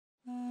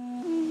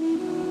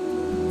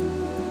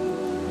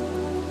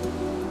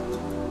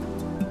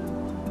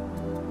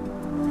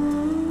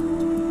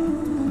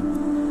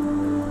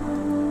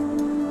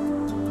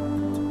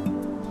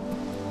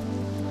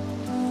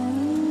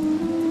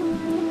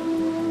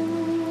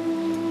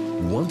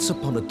Once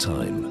upon a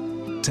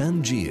time,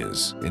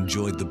 Tangiers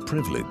enjoyed the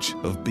privilege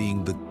of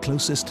being the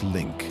closest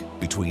link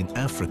between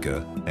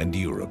Africa and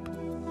Europe.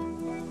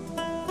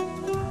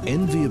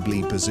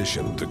 Enviably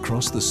positioned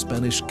across the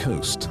Spanish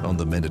coast on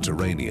the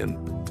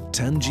Mediterranean,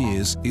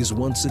 Tangiers is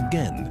once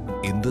again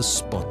in the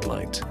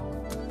spotlight.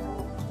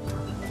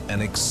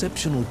 An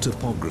exceptional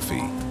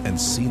topography and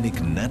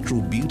scenic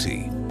natural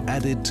beauty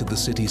added to the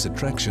city's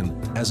attraction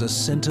as a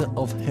center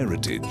of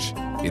heritage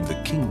in the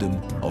Kingdom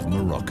of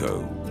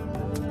Morocco.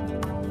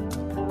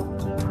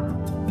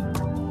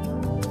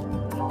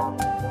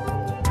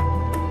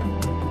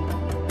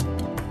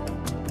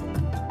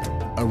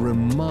 A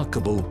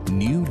remarkable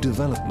new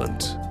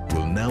development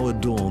will now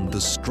adorn the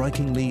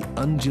strikingly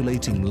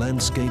undulating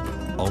landscape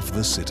of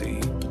the city.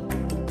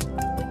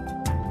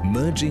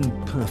 Merging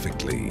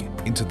perfectly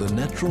into the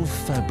natural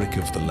fabric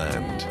of the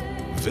land,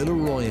 Villa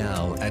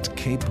Royale at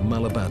Cape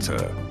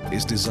Malabata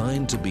is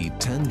designed to be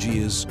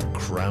Tangiers'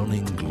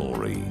 crowning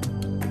glory.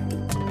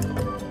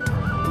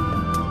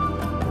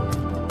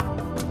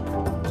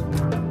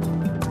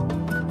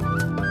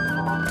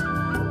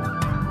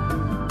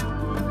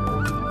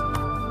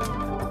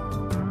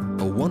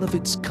 A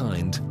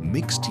one-of-its-kind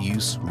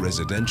mixed-use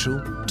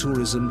residential,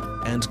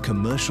 tourism and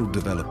commercial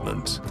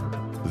development,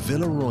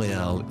 Villa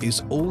Royale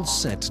is all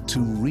set to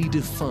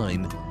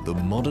redefine the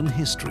modern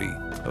history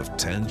of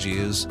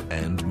Tangiers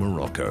and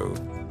Morocco.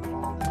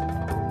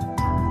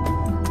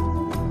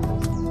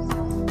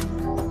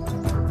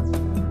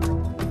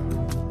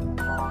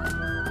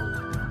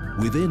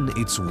 Within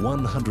its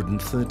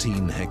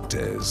 113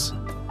 hectares,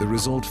 the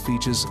resort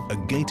features a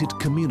gated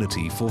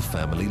community for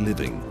family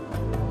living,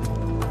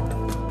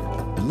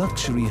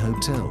 luxury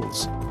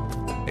hotels,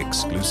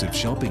 exclusive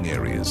shopping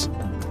areas,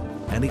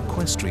 an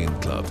equestrian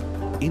club,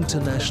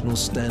 international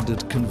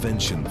standard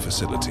convention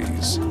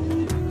facilities,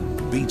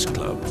 beach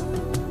club,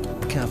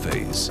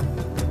 cafes,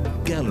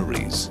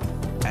 galleries,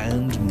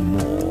 and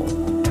more.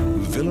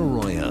 Villa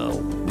Royale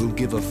will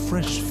give a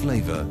fresh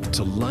flavor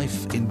to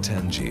life in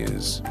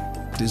Tangiers.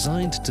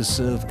 Designed to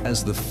serve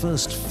as the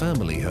first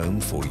family home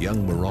for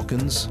young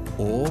Moroccans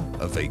or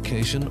a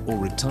vacation or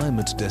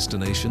retirement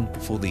destination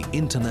for the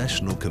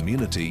international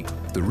community,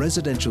 the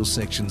residential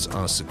sections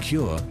are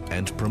secure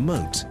and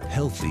promote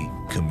healthy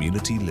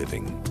community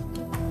living.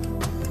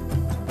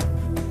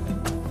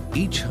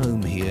 Each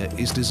home here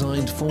is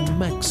designed for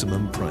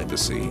maximum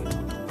privacy,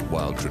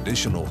 while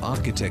traditional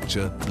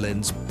architecture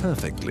blends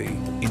perfectly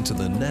into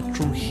the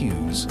natural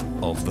hues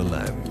of the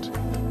land.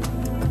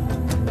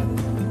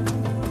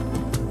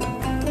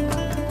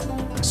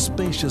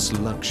 Spacious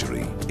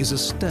luxury is a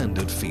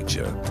standard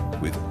feature,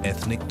 with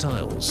ethnic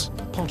tiles,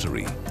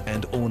 pottery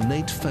and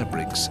ornate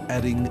fabrics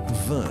adding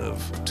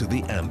verve to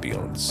the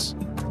ambience.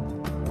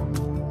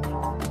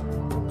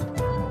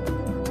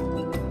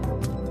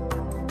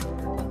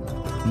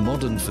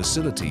 Modern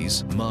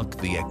facilities mark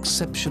the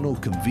exceptional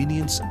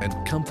convenience and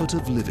comfort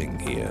of living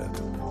here.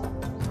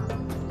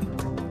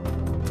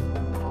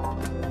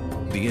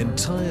 The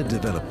entire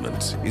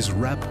development is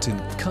wrapped in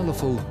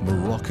colorful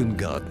Moroccan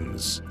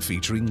gardens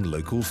featuring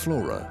local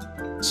flora.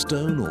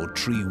 Stone or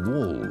tree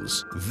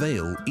walls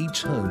veil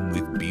each home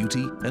with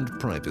beauty and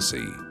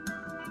privacy,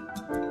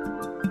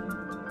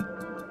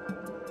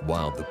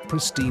 while the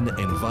pristine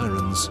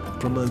environs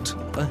promote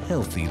a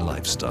healthy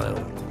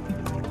lifestyle.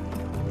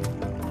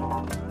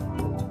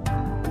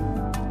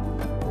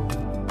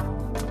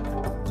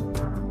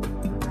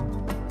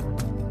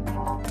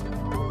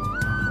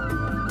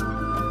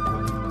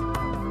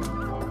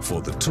 For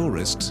the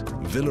tourist,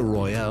 Villa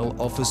Royale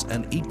offers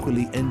an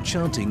equally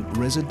enchanting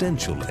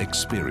residential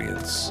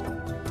experience.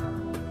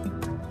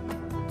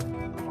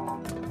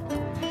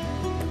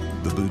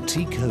 The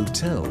boutique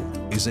hotel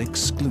is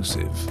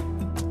exclusive.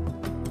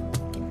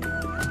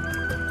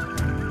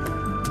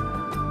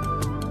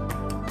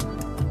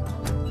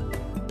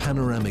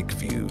 Panoramic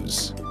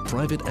views,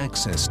 private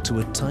access to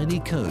a tiny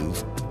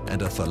cove,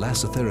 and a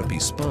thalassotherapy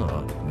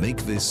spa make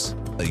this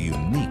a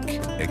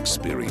unique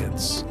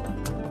experience.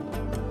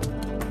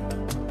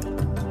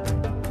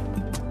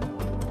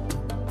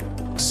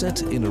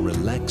 Set in a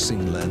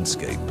relaxing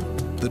landscape,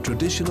 the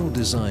traditional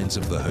designs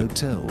of the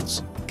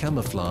hotels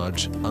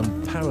camouflage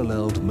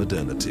unparalleled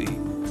modernity.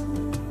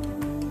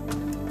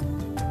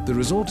 The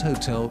resort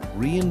hotel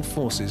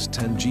reinforces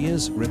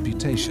Tangiers'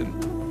 reputation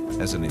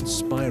as an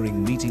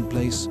inspiring meeting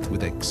place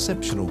with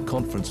exceptional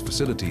conference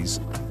facilities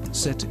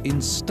set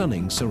in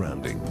stunning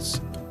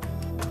surroundings.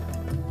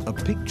 A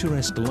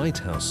picturesque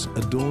lighthouse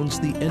adorns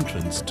the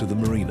entrance to the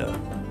marina,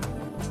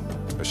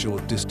 a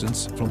short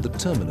distance from the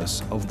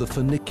terminus of the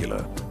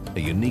funicular, a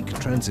unique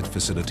transit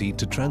facility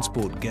to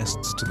transport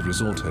guests to the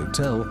resort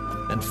hotel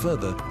and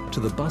further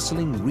to the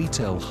bustling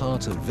retail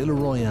heart of Villa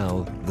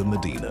Royale, the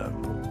Medina.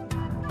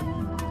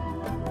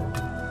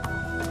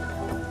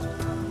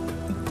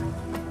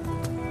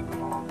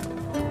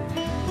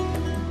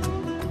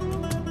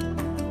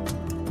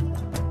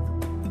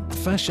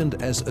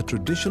 Fashioned as a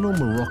traditional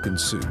Moroccan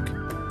souk,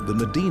 the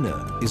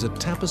Medina is a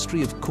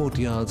tapestry of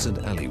courtyards and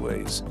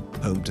alleyways,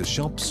 home to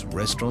shops,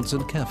 restaurants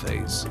and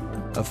cafes.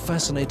 a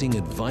fascinating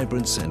and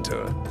vibrant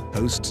centre,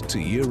 host to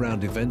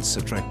year-round events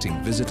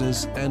attracting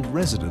visitors and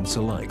residents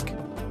alike.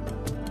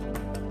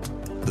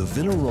 The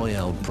Villa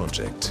Royale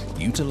project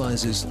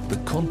utilises the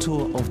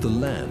contour of the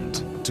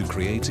land to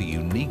create a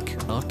unique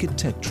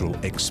architectural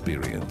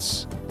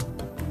experience.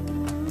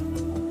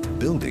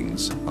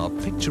 Buildings are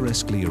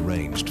picturesquely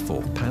arranged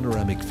for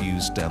panoramic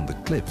views down the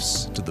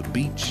cliffs to the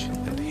beach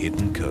and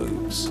hidden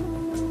coves.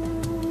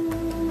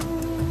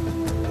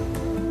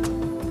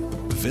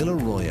 Villa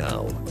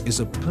Royale is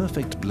a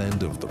perfect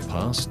blend of the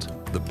past,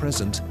 the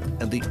present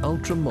and the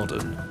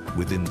ultra-modern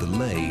within the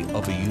lay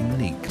of a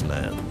unique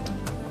land.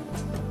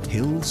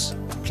 Hills,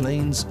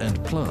 plains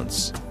and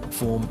plants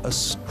form a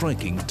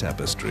striking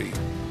tapestry,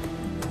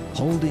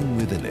 holding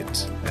within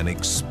it an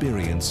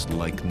experience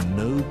like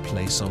no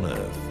place on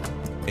earth.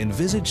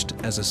 Envisaged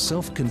as a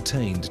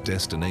self-contained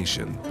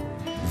destination,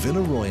 Villa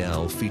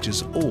Royale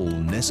features all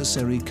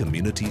necessary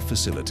community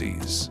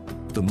facilities.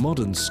 The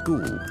modern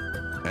school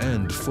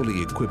and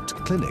fully equipped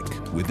clinic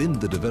within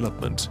the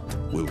development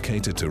will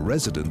cater to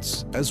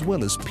residents as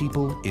well as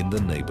people in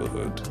the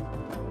neighbourhood.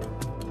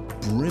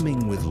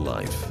 Brimming with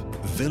life,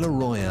 Villa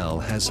Royale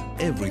has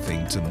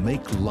everything to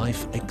make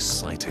life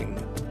exciting.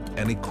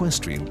 An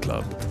equestrian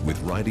club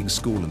with riding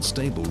school and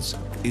stables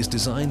is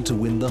designed to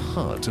win the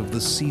heart of the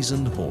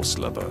seasoned horse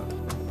lover.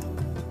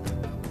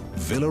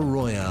 Villa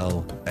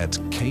Royale at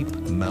Cape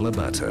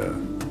Malabata,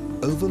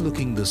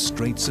 overlooking the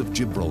Straits of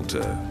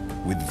Gibraltar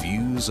with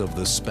views of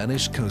the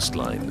Spanish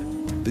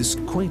coastline. This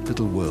quaint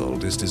little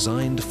world is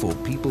designed for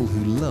people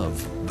who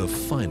love the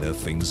finer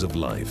things of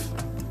life.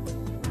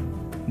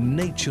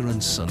 Nature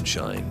and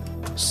sunshine,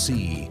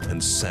 sea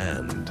and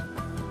sand,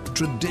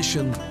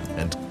 tradition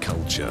and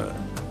culture,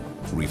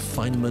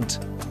 refinement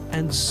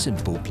and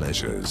simple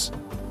pleasures,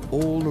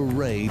 all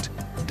arrayed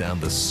down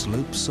the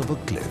slopes of a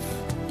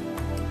cliff.